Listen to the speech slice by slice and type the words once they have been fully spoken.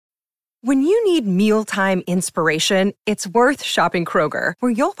When you need mealtime inspiration, it's worth shopping Kroger,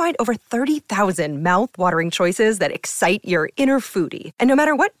 where you'll find over 30,000 mouth-watering choices that excite your inner foodie. And no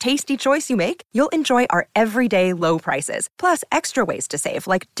matter what tasty choice you make, you'll enjoy our everyday low prices, plus extra ways to save,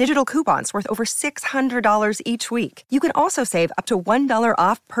 like digital coupons worth over $600 each week. You can also save up to $1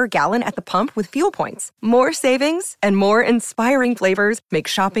 off per gallon at the pump with fuel points. More savings and more inspiring flavors make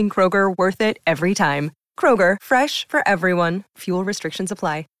shopping Kroger worth it every time. Kroger, fresh for everyone. Fuel restrictions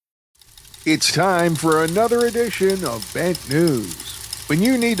apply. It's time for another edition of Bent News. When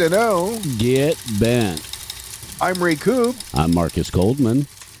you need to know, get bent. I'm Ray Coop. I'm Marcus Goldman.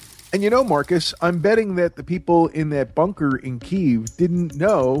 And you know, Marcus, I'm betting that the people in that bunker in Kyiv didn't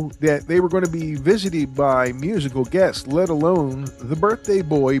know that they were going to be visited by musical guests, let alone the birthday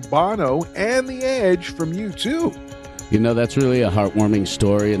boy Bono and The Edge from U2. You know, that's really a heartwarming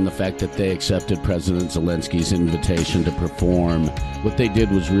story, and the fact that they accepted President Zelensky's invitation to perform. What they did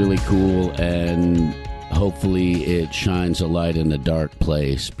was really cool, and hopefully it shines a light in a dark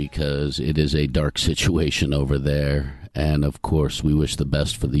place, because it is a dark situation over there. And, of course, we wish the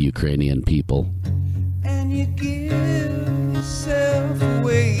best for the Ukrainian people. And you give yourself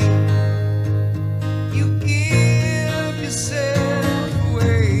away. You give yourself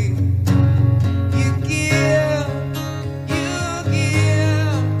away. You give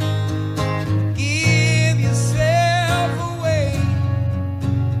yourself away.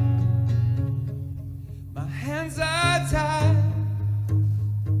 My hands are tied.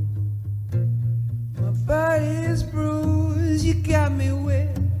 My body's bruised. You got me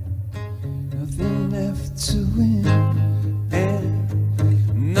wet. Nothing left to win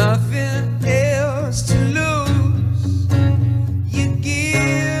and nothing else to lose. You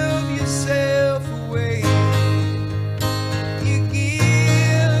give yourself away. You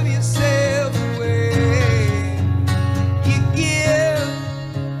give yourself away.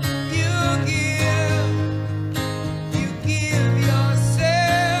 You give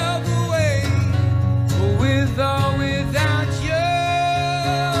yourself away. With or without you.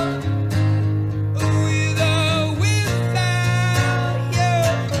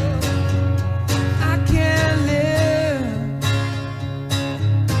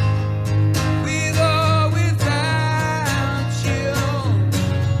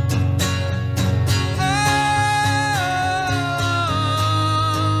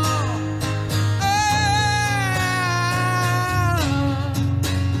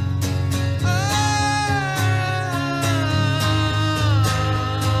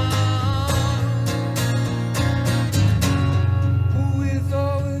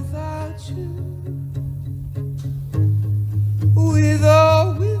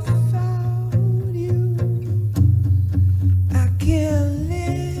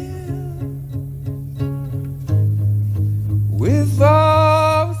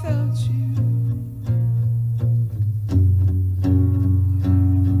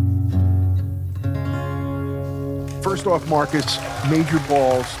 First off, Marcus, major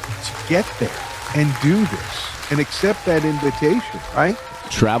balls to get there and do this and accept that invitation, right?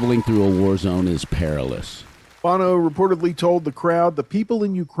 Traveling through a war zone is perilous. Bono reportedly told the crowd, the people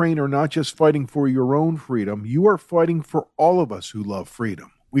in Ukraine are not just fighting for your own freedom. You are fighting for all of us who love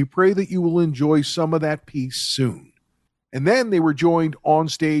freedom. We pray that you will enjoy some of that peace soon. And then they were joined on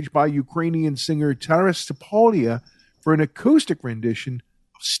stage by Ukrainian singer Taras Topolia for an acoustic rendition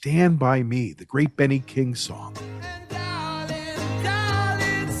of Stand By Me, the great Benny King song.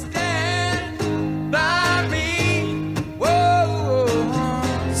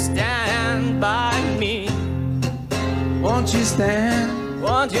 Won't you stand?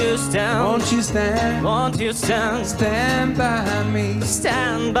 Won't you stand? Won't you stand? Won't you stand? Stand by me.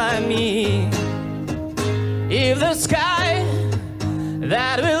 Stand by me. If the sky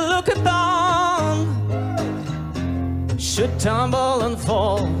that we look upon should tumble and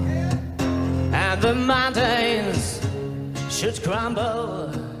fall, and the mountains should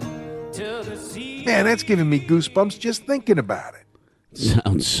crumble to the sea. Man, that's giving me goosebumps just thinking about it.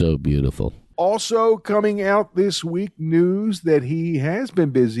 Sounds so beautiful. Also coming out this week, news that he has been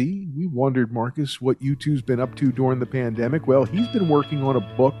busy. We wondered, Marcus, what U2's been up to during the pandemic. Well, he's been working on a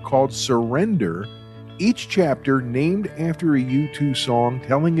book called Surrender, each chapter named after a U2 song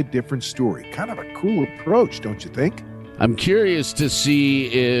telling a different story. Kind of a cool approach, don't you think? I'm curious to see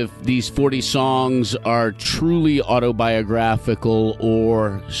if these 40 songs are truly autobiographical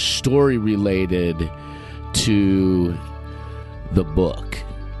or story-related to the book.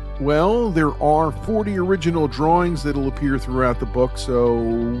 Well, there are 40 original drawings that'll appear throughout the book,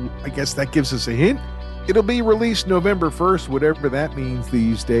 so I guess that gives us a hint. It'll be released November 1st, whatever that means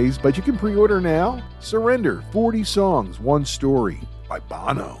these days, but you can pre-order now. Surrender, 40 songs, one story by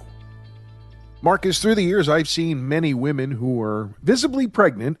Bono. Marcus, through the years, I've seen many women who are visibly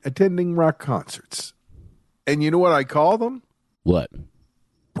pregnant attending rock concerts. And you know what I call them? What?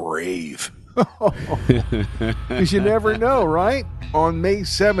 Brave. Because you never know, right? On May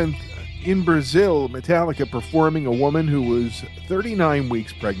 7th in Brazil, Metallica performing a woman who was 39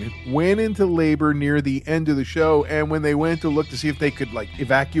 weeks pregnant, went into labor near the end of the show, and when they went to look to see if they could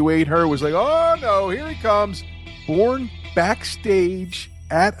evacuate her, it was like, oh no, here he comes. Born backstage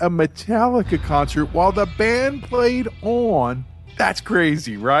at a Metallica concert while the band played on. That's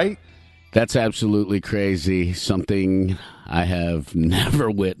crazy, right? That's absolutely crazy. Something I have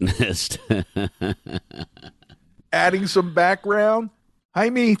never witnessed. Adding some background,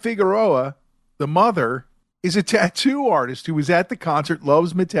 Jaime Figueroa, the mother, is a tattoo artist who was at the concert,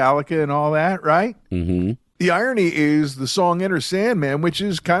 loves Metallica and all that, right? Mm-hmm. The irony is the song Enter Sandman, which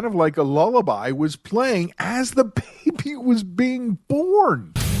is kind of like a lullaby, was playing as the baby was being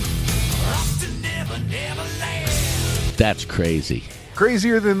born. That's crazy.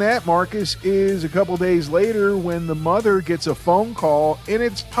 Crazier than that, Marcus, is a couple days later when the mother gets a phone call and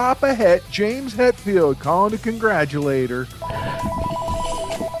it's Papa Het, James Hetfield, calling to congratulate her.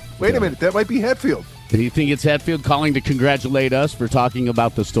 Wait a minute, that might be Hetfield. Do you think it's Hetfield calling to congratulate us for talking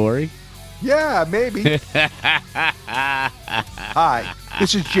about the story? Yeah, maybe. Hi,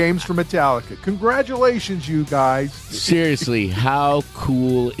 this is James from Metallica. Congratulations, you guys. Seriously, how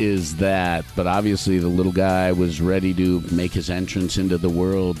cool is that? But obviously the little guy was ready to make his entrance into the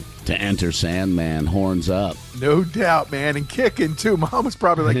world to Enter Sandman, horns up. No doubt, man, and kicking too. Mom was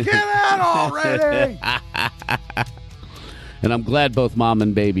probably like, get out already. And I'm glad both mom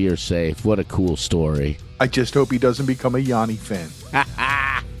and baby are safe. What a cool story. I just hope he doesn't become a Yanni fan.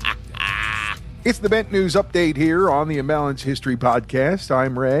 It's the Bent News Update here on the Imbalanced History Podcast.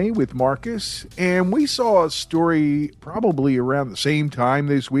 I'm Ray with Marcus, and we saw a story probably around the same time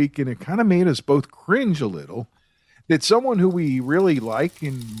this week, and it kind of made us both cringe a little, that someone who we really like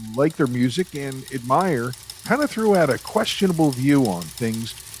and like their music and admire kind of threw out a questionable view on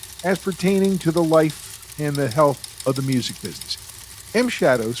things as pertaining to the life and the health of the music business. M.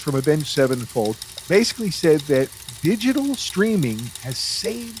 Shadows from Avenged Sevenfold basically said that digital streaming has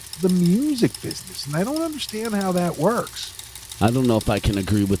saved the music business, and I don't understand how that works. I don't know if I can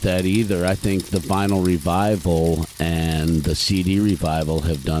agree with that either. I think the vinyl revival and the CD revival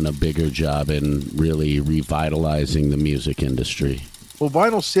have done a bigger job in really revitalizing the music industry. Well,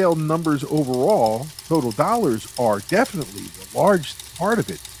 vinyl sale numbers overall, total dollars, are definitely the large part of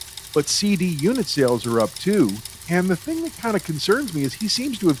it, but CD unit sales are up too, and the thing that kind of concerns me is he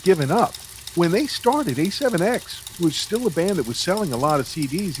seems to have given up. When they started, A7X was still a band that was selling a lot of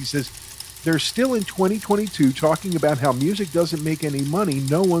CDs. He says they're still in 2022 talking about how music doesn't make any money.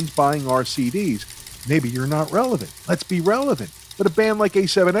 No one's buying our CDs. Maybe you're not relevant. Let's be relevant. But a band like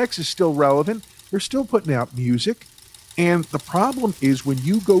A7X is still relevant. They're still putting out music. And the problem is when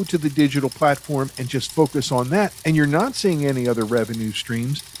you go to the digital platform and just focus on that, and you're not seeing any other revenue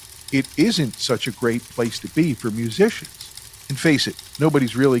streams, it isn't such a great place to be for musicians. And face it,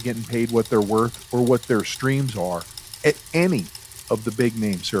 nobody's really getting paid what they're worth or what their streams are at any of the big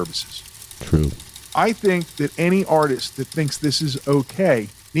name services. True. I think that any artist that thinks this is okay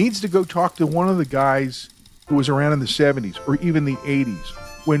needs to go talk to one of the guys who was around in the 70s or even the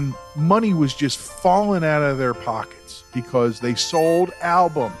 80s when money was just falling out of their pockets because they sold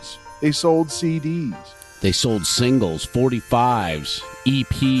albums, they sold CDs. They sold singles, 45s,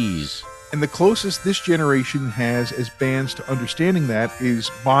 EPs. And the closest this generation has as bands to understanding that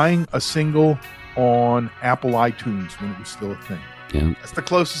is buying a single on Apple iTunes when it was still a thing. Yeah. That's the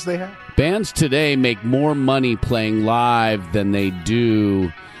closest they have. Bands today make more money playing live than they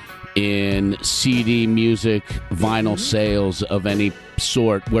do in CD, music, vinyl sales of any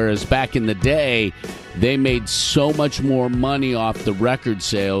sort. Whereas back in the day, they made so much more money off the record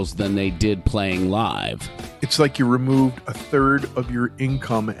sales than they did playing live. It's like you removed a third of your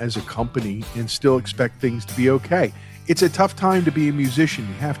income as a company and still expect things to be okay. It's a tough time to be a musician.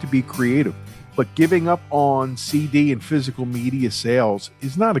 You have to be creative. But giving up on CD and physical media sales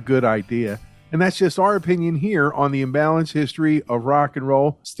is not a good idea. And that's just our opinion here on the Imbalanced History of Rock and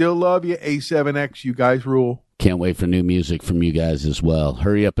Roll. Still love you, A7X. You guys rule. Can't wait for new music from you guys as well.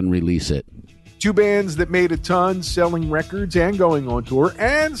 Hurry up and release it. Two bands that made a ton selling records and going on tour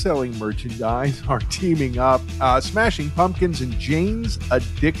and selling merchandise are teaming up. Smashing Pumpkins and Jane's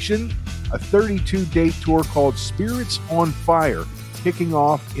Addiction, a 32-date tour called Spirits on Fire, kicking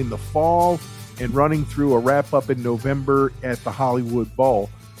off in the fall and running through a wrap-up in November at the Hollywood Bowl.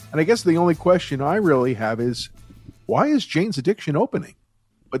 And I guess the only question I really have is, why is Jane's Addiction opening?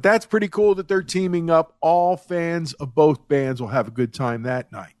 But that's pretty cool that they're teaming up. All fans of both bands will have a good time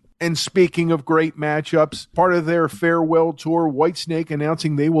that night. And speaking of great matchups, part of their farewell tour, Whitesnake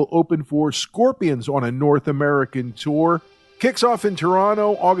announcing they will open for Scorpions on a North American tour. Kicks off in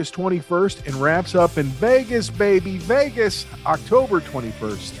Toronto August 21st and wraps up in Vegas, baby, Vegas, October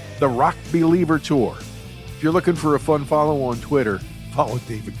 21st. The Rock Believer Tour. If you're looking for a fun follow on Twitter, follow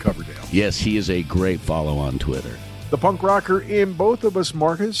David Coverdale. Yes, he is a great follow on Twitter. The punk rocker in both of us,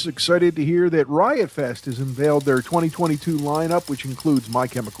 Marcus, excited to hear that Riot Fest has unveiled their 2022 lineup, which includes My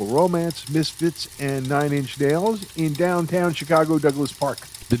Chemical Romance, Misfits, and Nine Inch Nails in downtown Chicago, Douglas Park.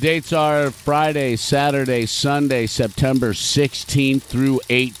 The dates are Friday, Saturday, Sunday, September 16th through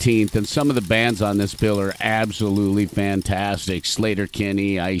 18th, and some of the bands on this bill are absolutely fantastic.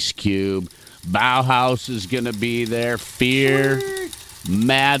 Sleater-Kinney, Ice Cube, Bauhaus is going to be there, Fear,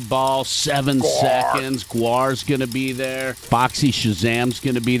 Madball, 7 Seconds, Guar's going to be there, Foxy Shazam's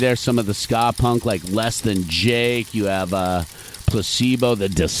going to be there, some of the ska punk like Less Than Jake, you have Placebo, The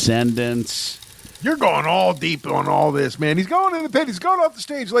Descendants. You're going all deep on all this, man. He's going in the pit. He's going off the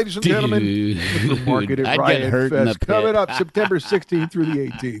stage, ladies and gentlemen. The market at Riot Fest coming up September 16th through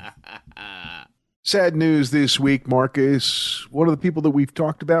the 18th. Sad news this week, Marcus. One of the people that we've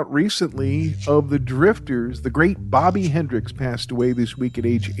talked about recently of the Drifters, the great Bobby Hendricks, passed away this week at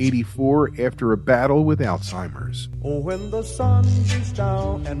age 84 after a battle with Alzheimer's. Oh, when the sun beats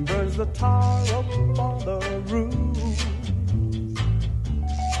down and burns the tar up on the roof,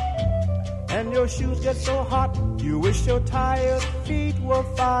 and your shoes get so hot, you wish your tired feet were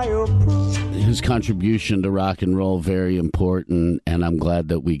fireproof. His contribution to rock and roll, very important, and I'm glad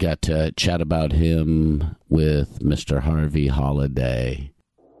that we got to chat about him with Mr. Harvey Holiday.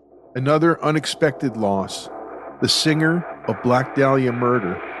 Another unexpected loss. The singer of Black Dahlia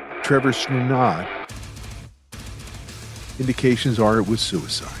Murder, Trevor Snunod. Indications are it was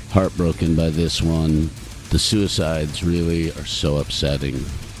suicide. Heartbroken by this one. The suicides really are so upsetting.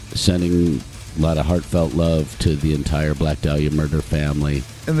 Sending a lot of heartfelt love to the entire Black Dahlia Murder family.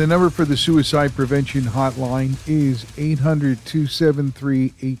 And the number for the suicide prevention hotline is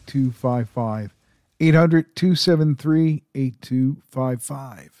 800-273-8255.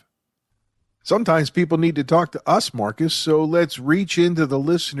 800-273-8255. Sometimes people need to talk to us, Marcus, so let's reach into the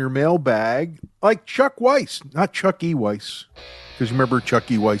listener mailbag like Chuck Weiss, not Chuck E. Weiss. Because remember Chuck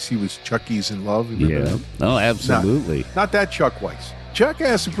E. Weiss, he was Chucky's in Love. Remember Yeah. that? Oh, absolutely. Not that Chuck Weiss. Chuck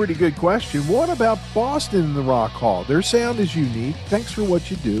asked a pretty good question. What about Boston in the Rock Hall? Their sound is unique. Thanks for what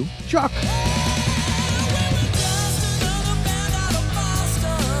you do. Chuck.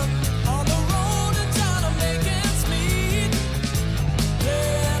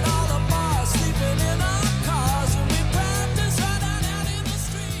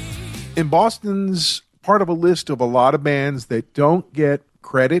 In Boston's part of a list of a lot of bands that don't get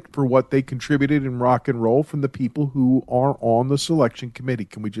credit for what they contributed in rock and roll from the people who are on the selection committee.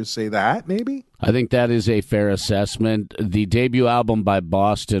 Can we just say that, maybe? I think that is a fair assessment. The debut album by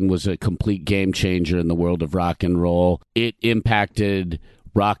Boston was a complete game changer in the world of rock and roll. It impacted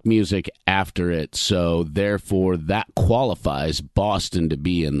rock music after it, so therefore that qualifies Boston to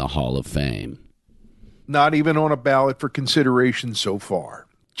be in the Hall of Fame. Not even on a ballot for consideration so far.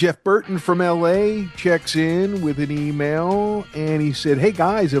 Jeff Burton from L.A. checks in with an email, and he said, "Hey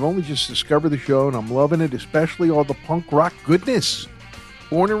guys, I've only just discovered the show, and I'm loving it, especially all the punk rock goodness.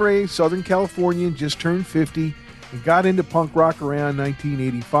 Born and raised Southern Californian, just turned 50, and got into punk rock around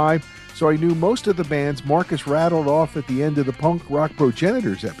 1985, so I knew most of the bands Marcus rattled off at the end of the Punk Rock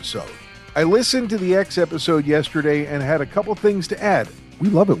Progenitors episode. I listened to the X episode yesterday and had a couple things to add. We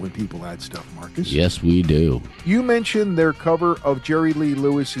love it when people add stuff, Marcus. Yes, we do. You mentioned their cover of Jerry Lee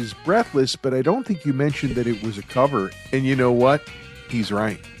Lewis's Breathless, but I don't think you mentioned that it was a cover. And you know what? He's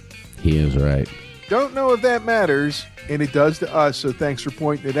right. He is right. Don't know if that matters, and it does to us, so thanks for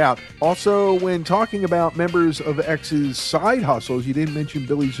pointing it out. Also, when talking about members of X's side hustles, you didn't mention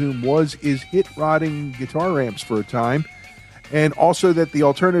Billy Zoom is hit-rodding guitar amps for a time, and also that the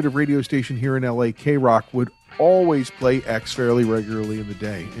alternative radio station here in LA, K-Rock, would always play X fairly regularly in the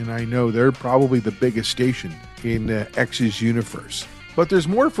day, and I know they're probably the biggest station in X's universe. But there's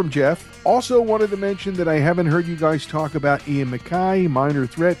more from Jeff. Also wanted to mention that I haven't heard you guys talk about Ian MacKaye, Minor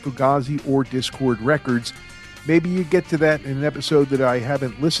Threat, Fugazi, or Discord Records. Maybe you get to that in an episode that I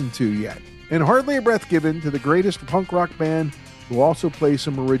haven't listened to yet. And hardly a breath given to the greatest punk rock band who also plays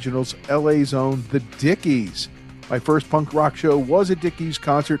some originals, LA's own The Dickies. My first punk rock show was a Dickies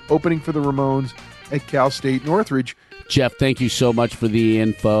concert opening for the Ramones at Cal State Northridge. Jeff, thank you so much for the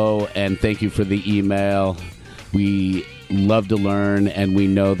info, and thank you for the email. We love to learn, and we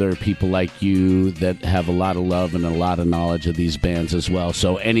know there are people like you that have a lot of love and a lot of knowledge of these bands as well.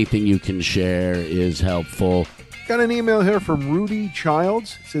 So anything you can share is helpful. Got an email here from Rudy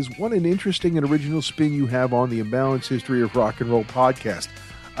Childs. It says, what an interesting and original spin you have on the Imbalanced History of Rock and Roll podcast.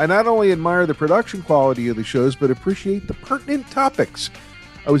 I not only admire the production quality of the shows, but appreciate the pertinent topics.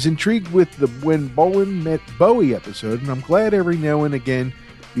 I was intrigued with the When Bowen Met Bowie episode, and I'm glad every now and again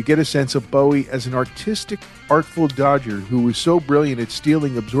you get a sense of Bowie as an artistic, artful dodger who was so brilliant at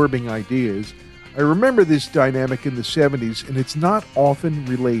stealing absorbing ideas. I remember this dynamic in the 70s, and it's not often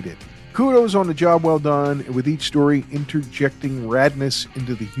related. Kudos on the job well done, and with each story interjecting radness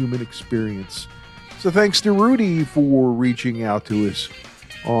into the human experience. So thanks to Rudy for reaching out to us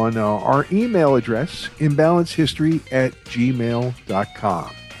on our email address,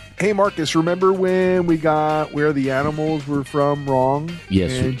 imbalancedhistory@gmail.com. Hey, Marcus, remember when we got Where the Animals Were From wrong?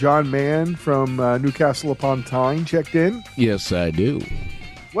 Yes. And John Mann from Newcastle upon Tyne checked in? Yes, I do.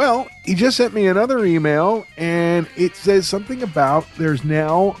 Well, he just sent me another email, and it says something about there's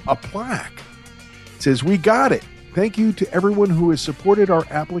now a plaque. It says, we got it. Thank you to everyone who has supported our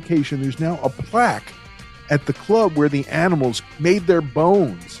application. There's now a plaque at the club where the animals made their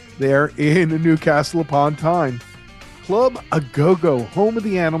bones there in Newcastle upon Tyne. Club A Go-Go, home of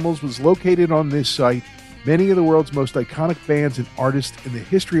the animals, was located on this site. Many of the world's most iconic bands and artists in the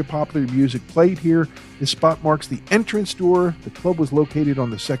history of popular music played here. This spot marks the entrance door. The club was located on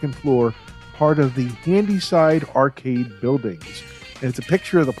the second floor, part of the Handyside Arcade buildings. And it's a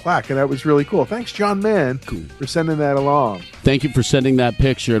picture of the plaque, and that was really cool. Thanks, John Mann, for sending that along. Thank you for sending that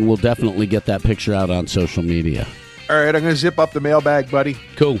picture, and we'll definitely get that picture out on social media. All right, I'm going to zip up the mailbag, buddy.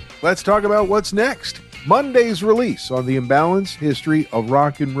 Cool. Let's talk about what's next. Monday's release on the Imbalanced History of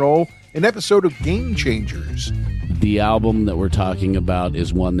Rock and Roll, an episode of Game Changers. The album that we're talking about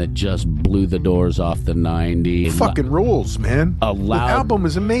is one that just blew the doors off the 90s. Fucking rules, man. The album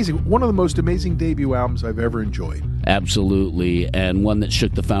is amazing. One of the most amazing debut albums I've ever enjoyed. Absolutely. And one that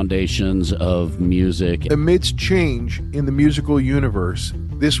shook the foundations of music. Amidst change in the musical universe,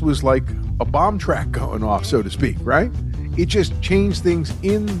 this was like a bomb track going off, so to speak, right? It just changed things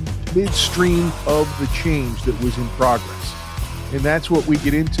in midstream of the change that was in progress. And that's what we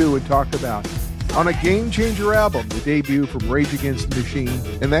get into and talk about on a Game Changer album, the debut from Rage Against the Machine.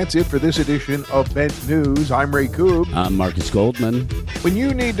 And that's it for this edition of Bent News. I'm Ray Koob. I'm Marcus Goldman. When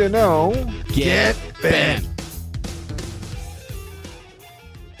you need to know, get bent.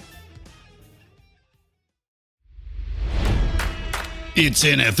 It's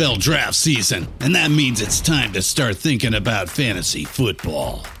NFL draft season, and that means it's time to start thinking about fantasy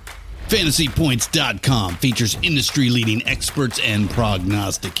football. FantasyPoints.com features industry-leading experts and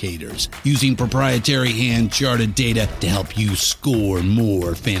prognosticators using proprietary hand-charted data to help you score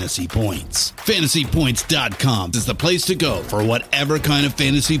more fantasy points. FantasyPoints.com is the place to go for whatever kind of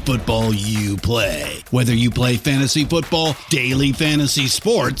fantasy football you play. Whether you play fantasy football, daily fantasy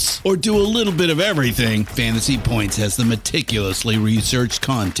sports, or do a little bit of everything, Fantasy Points has the meticulously researched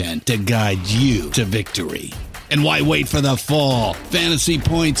content to guide you to victory. And why wait for the fall? Fantasy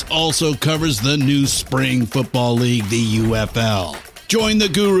Points also covers the new spring football league, the UFL. Join the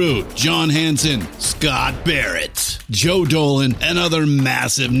guru, John Hansen, Scott Barrett, Joe Dolan, and other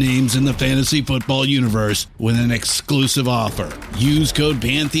massive names in the fantasy football universe with an exclusive offer. Use code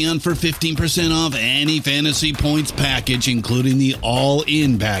Pantheon for 15% off any Fantasy Points package, including the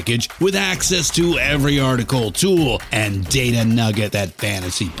all-in package, with access to every article, tool, and data nugget that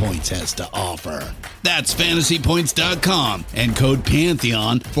Fantasy Points has to offer. That's FantasyPoints.com and code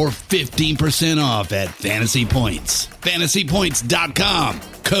Pantheon for 15% off at Fantasy Points. FantasyPoints.com,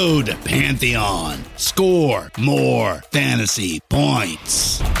 code Pantheon. Score more fantasy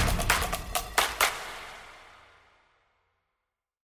points.